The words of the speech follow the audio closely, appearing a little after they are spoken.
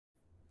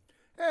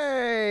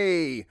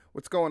Hey,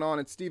 what's going on?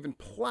 It's Steven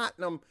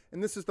Platinum,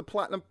 and this is the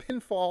Platinum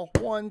Pinfall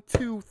 1,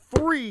 2,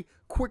 3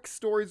 quick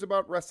stories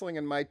about wrestling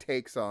and my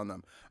takes on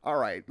them. All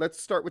right, let's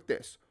start with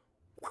this.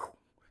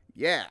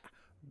 Yeah,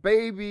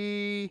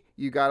 baby,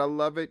 you gotta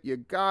love it. You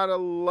gotta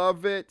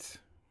love it.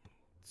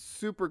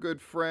 Super good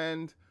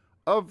friend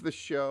of the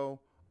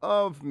show,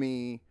 of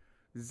me,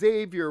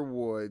 Xavier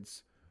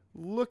Woods.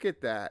 Look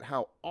at that,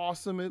 how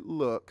awesome it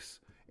looks.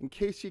 In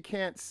case you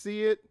can't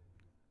see it,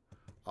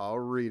 I'll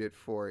read it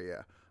for you.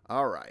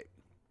 All right.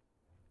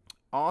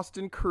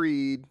 Austin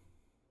Creed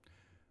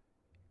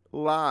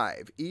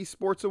Live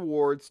Esports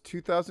Awards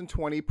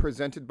 2020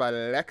 presented by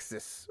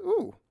Lexus.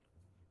 Ooh.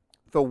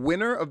 The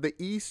winner of the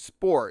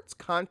Esports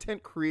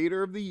Content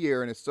Creator of the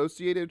Year and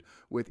associated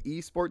with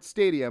Esports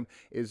Stadium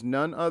is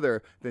none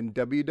other than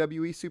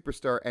WWE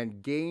superstar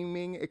and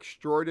gaming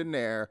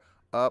extraordinaire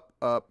Up,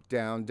 Up,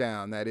 Down,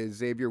 Down. That is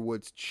Xavier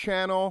Woods'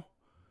 channel.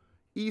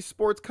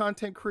 Esports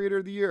Content Creator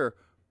of the Year.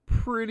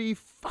 Pretty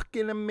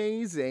fucking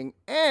amazing.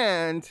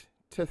 And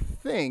to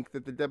think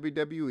that the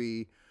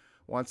WWE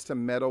wants to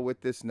meddle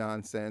with this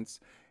nonsense.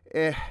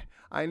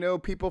 I know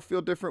people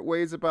feel different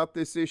ways about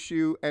this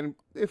issue, and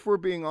if we're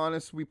being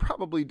honest, we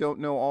probably don't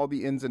know all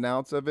the ins and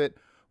outs of it,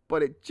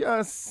 but it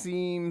just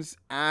seems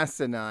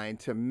asinine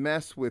to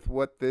mess with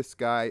what this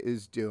guy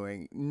is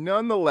doing.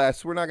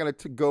 Nonetheless, we're not going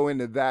to go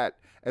into that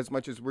as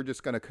much as we're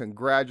just going to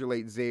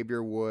congratulate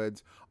Xavier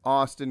Woods,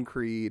 Austin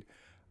Creed,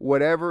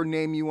 whatever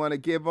name you want to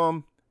give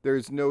him.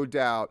 There's no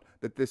doubt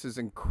that this is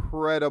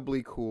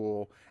incredibly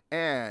cool.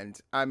 And,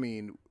 I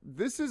mean,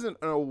 this isn't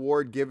an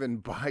award given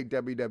by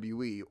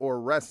WWE or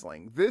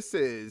wrestling. This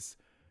is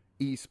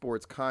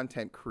esports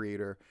content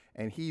creator,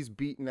 and he's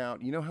beaten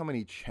out, you know how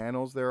many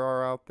channels there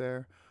are out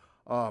there?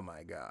 Oh,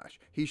 my gosh.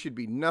 He should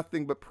be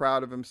nothing but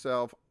proud of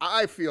himself.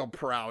 I feel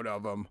proud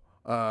of him.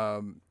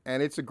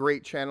 And it's a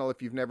great channel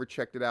if you've never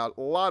checked it out.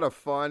 A lot of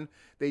fun.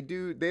 They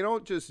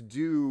don't just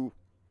do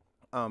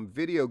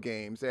video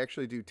games. They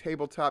actually do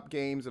tabletop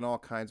games and all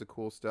kinds of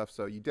cool stuff.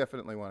 So you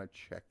definitely want to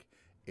check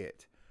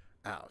it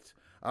out.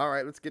 All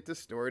right, let's get to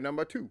story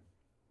number 2.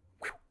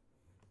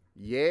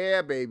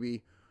 Yeah,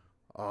 baby.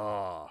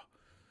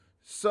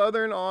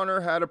 Southern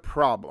Honor had a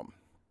problem,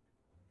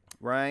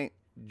 right?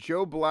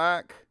 Joe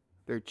Black,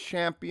 their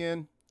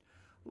champion.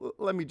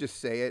 Let me just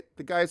say it.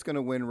 The guy's going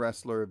to win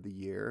Wrestler of the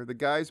Year. The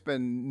guy's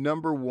been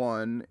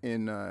 #1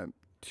 in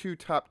 2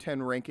 top 10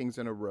 rankings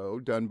in a row,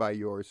 done by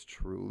yours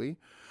truly.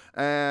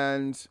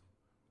 And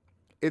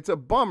it's a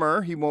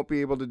bummer he won't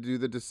be able to do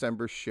the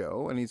December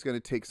show, and he's going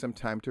to take some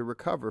time to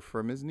recover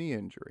from his knee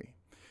injury.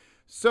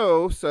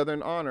 So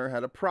Southern Honor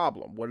had a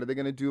problem. What are they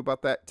going to do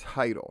about that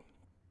title?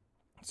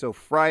 So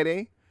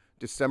Friday,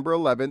 December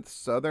 11th,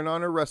 Southern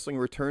Honor Wrestling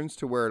returns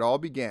to where it all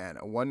began,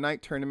 a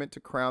one-night tournament to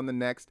crown the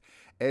next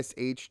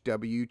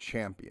SHW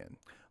champion.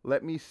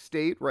 Let me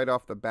state right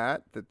off the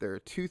bat that there are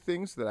 2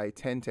 things that I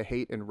tend to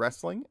hate in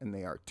wrestling, and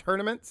they are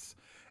tournaments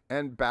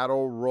and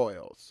battle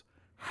royals.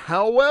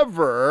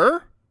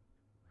 However,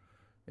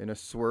 in a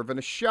swerve and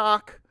a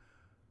shock,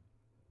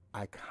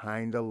 I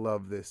kind of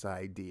love this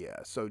idea.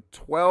 So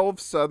 12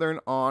 Southern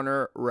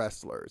Honor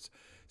wrestlers,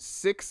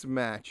 6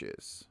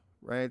 matches,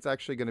 right? It's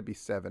actually going to be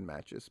 7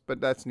 matches,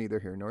 but that's neither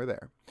here nor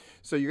there.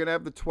 So you're going to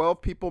have the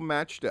 12 people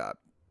matched up.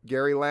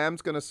 Gary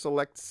Lamb's going to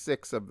select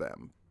 6 of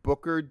them.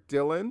 Booker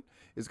Dillon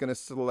is going to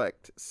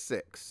select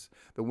 6.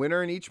 The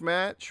winner in each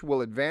match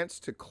will advance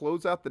to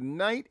close out the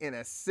night in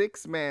a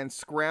 6-man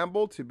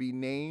scramble to be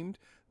named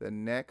the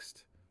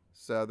next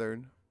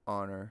Southern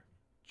Honor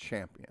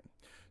champion.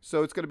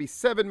 So it's going to be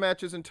 7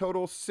 matches in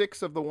total,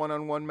 6 of the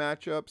one-on-one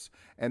matchups,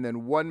 and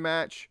then 1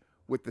 match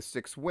with the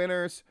 6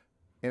 winners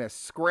in a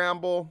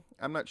scramble.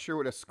 I'm not sure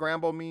what a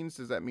scramble means.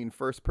 Does that mean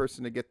first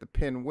person to get the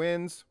pin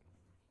wins?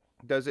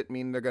 Does it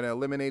mean they're going to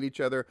eliminate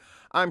each other?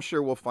 I'm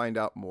sure we'll find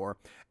out more.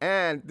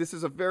 And this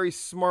is a very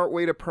smart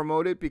way to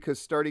promote it because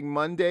starting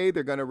Monday,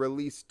 they're going to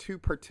release 2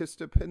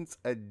 participants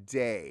a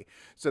day.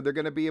 So they're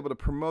going to be able to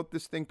promote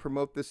this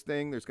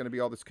thing. There's going to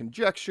be all this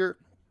conjecture.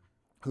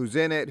 Who's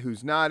in it?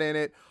 Who's not in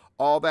it?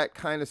 All that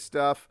kind of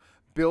stuff.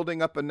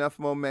 Building up enough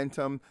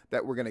momentum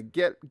that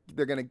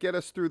they're going to get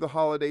us through the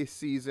holiday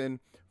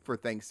season for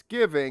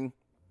Thanksgiving.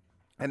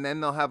 And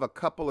then they'll have a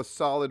couple of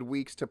solid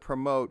weeks to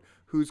promote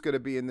who's going to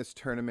be in this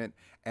tournament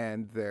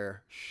and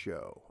their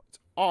show. It's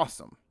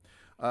awesome.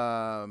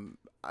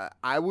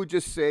 I would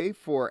just say,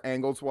 for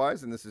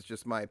angles-wise, and this is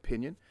just my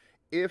opinion,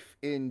 if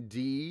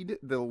indeed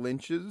the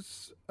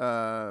Lynches,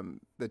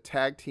 the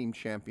tag team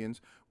champions,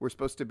 were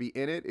supposed to be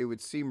in it, it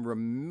would seem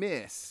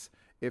remiss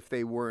if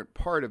they weren't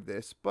part of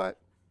this. But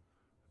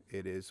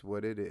it is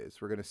what it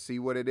is. We're going to see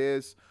what it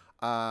is.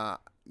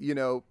 You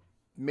know,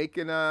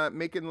 making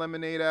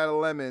lemonade out of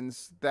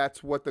lemons,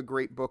 that's what the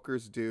great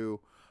bookers do.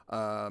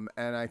 And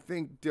I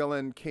think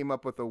Dylan came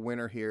up with a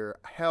winner here.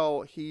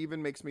 Hell, he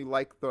even makes me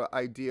like the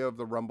idea of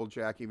the Rumble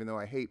Jack, even though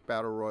I hate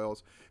battle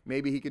royals.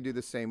 Maybe he could do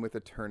the same with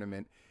a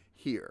tournament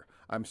here.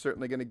 I'm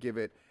certainly going to give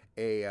it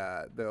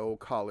the old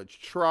college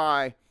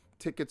try.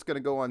 tickets going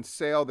to go on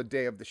sale the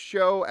day of the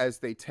show, as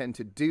they tend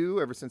to do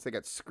ever since they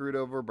got screwed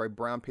over by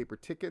Brown Paper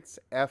Tickets.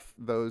 F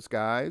those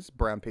guys.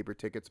 Brown Paper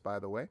Tickets, by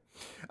the way.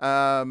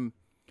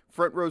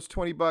 Front row's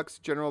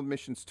 $20, general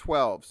admission's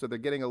 $12. So they're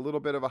getting a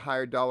little bit of a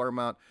higher dollar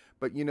amount.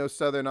 But you know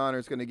Southern Honor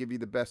is going to give you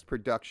the best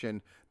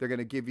production. They're going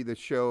to give you the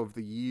show of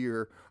the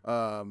year,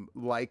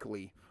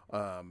 likely.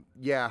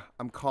 Yeah,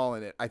 I'm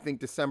calling it. I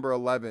think December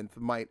 11th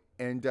might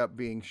end up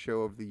being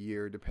show of the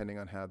year, depending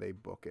on how they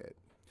book it.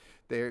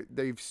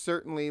 They've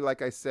certainly,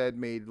 like I said,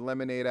 made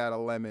lemonade out of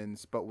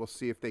lemons, but we'll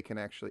see if they can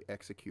actually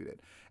execute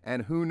it.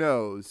 And who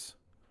knows,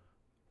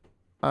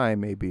 I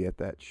may be at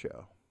that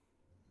show.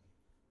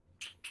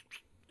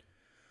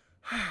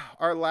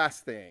 Our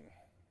last thing.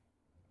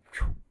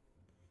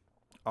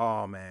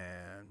 Oh,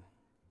 man.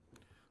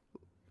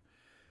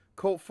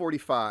 Colt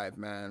 45,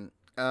 man.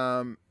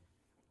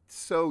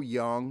 So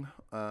young,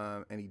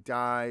 and he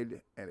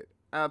died, and it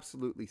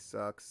absolutely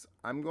sucks.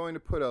 I'm going to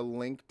put a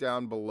link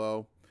down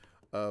below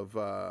of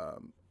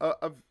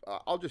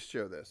I'll just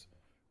show this.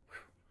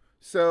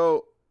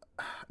 So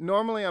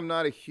normally I'm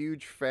not a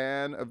huge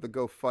fan of the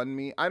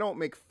GoFundMe. I don't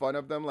make fun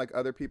of them like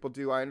other people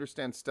do. I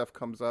understand stuff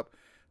comes up.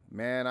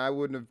 Man, I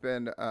wouldn't have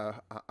been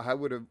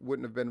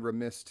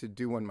remiss to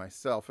do one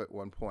myself at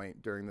one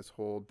point during this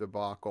whole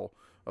debacle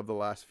of the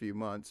last few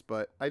months,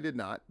 but I did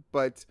not.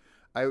 But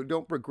I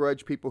don't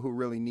begrudge people who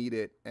really need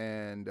it.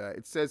 And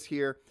it says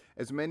here,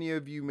 as many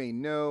of you may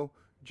know,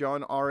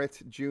 John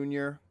Arrett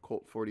Jr.,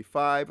 Colt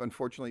 45,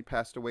 unfortunately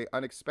passed away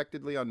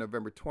unexpectedly on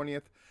November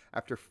 20th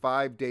after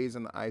 5 days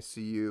in the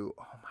ICU.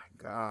 Oh my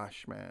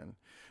gosh, man.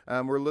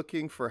 We're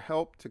looking for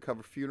help to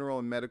cover funeral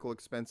and medical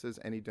expenses.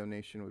 Any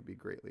donation would be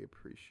greatly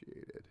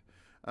appreciated.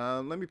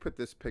 Let me put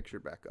this picture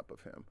back up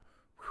of him.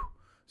 Whew.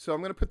 So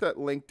I'm going to put that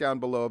link down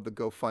below of the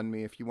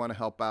GoFundMe. If you want to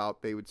help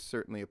out, they would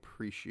certainly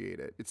appreciate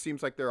it. It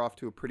seems like they're off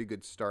to a pretty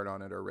good start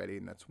on it already,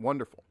 and that's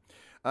wonderful.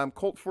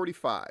 Colt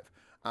 45.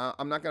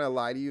 I'm not going to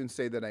lie to you and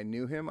say that I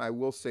knew him. I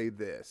will say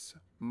this.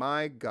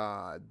 My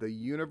God, the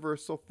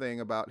universal thing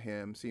about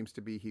him seems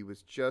to be he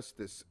was just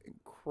this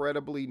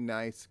incredibly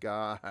nice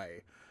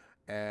guy.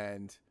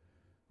 And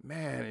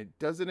man,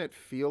 doesn't it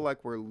feel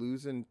like we're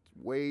losing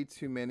way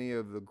too many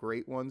of the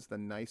great ones, the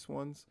nice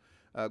ones?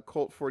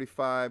 Colt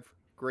 45,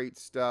 great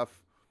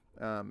stuff.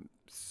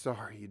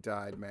 Sorry you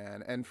died,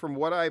 man. And from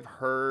what I've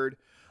heard,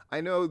 I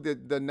know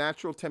that the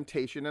natural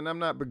temptation, and I'm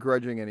not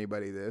begrudging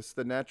anybody this,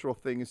 the natural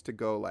thing is to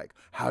go like,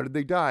 how did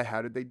they die?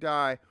 How did they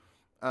die?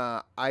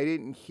 I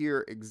didn't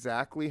hear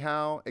exactly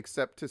how,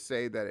 except to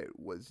say that it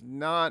was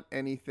not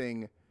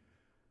anything.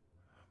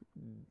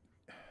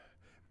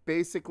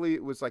 Basically,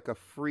 it was like a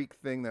freak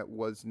thing that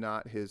was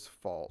not his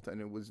fault.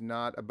 And it was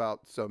not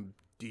about some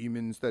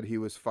demons that he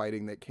was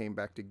fighting that came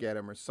back to get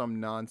him or some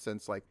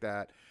nonsense like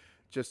that.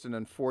 Just an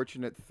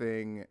unfortunate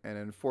thing, an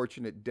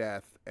unfortunate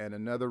death, and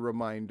another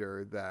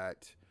reminder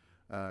that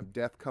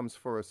death comes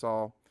for us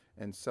all,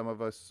 and some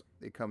of us,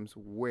 it comes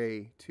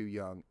way too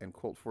young. And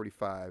Colt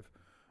 45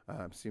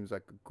 seems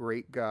like a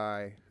great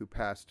guy who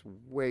passed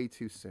way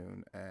too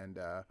soon, and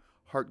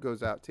heart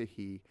goes out to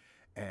he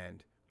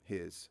and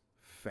his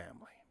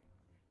family.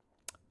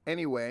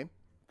 Anyway,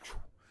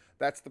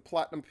 that's the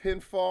Platinum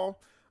Pinfall.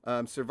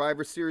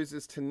 Survivor Series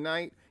is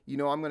tonight. You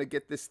know I'm going to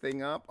get this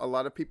thing up. A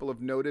lot of people have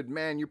noted,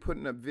 man, you're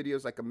putting up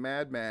videos like a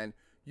madman.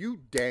 You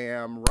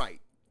damn right.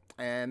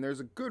 And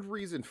there's a good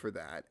reason for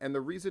that. And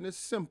the reason is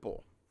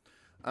simple.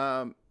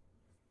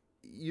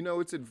 You know,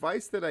 it's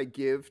advice that I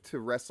give to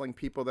wrestling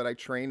people that I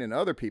train and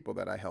other people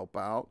that I help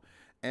out.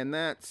 And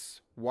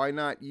that's, why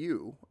not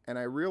you? And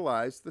I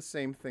realized the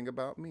same thing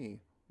about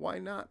me. Why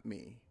not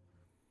me?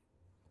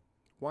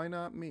 Why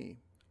not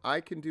me?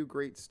 I can do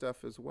great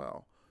stuff as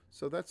well.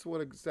 So that's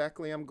what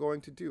exactly I'm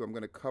going to do. I'm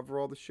going to cover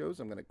all the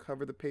shows. I'm going to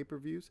cover the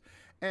pay-per-views.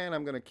 And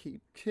I'm going to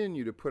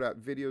continue to put out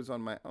videos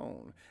on my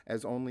own,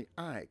 as only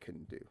I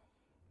can do.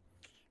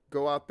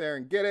 Go out there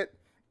and get it.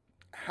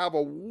 Have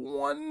a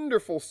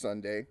wonderful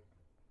Sunday.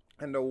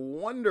 And a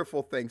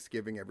wonderful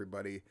Thanksgiving,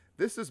 everybody.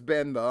 This has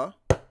been the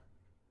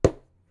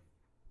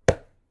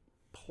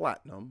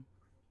Platinum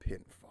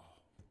Pinfall.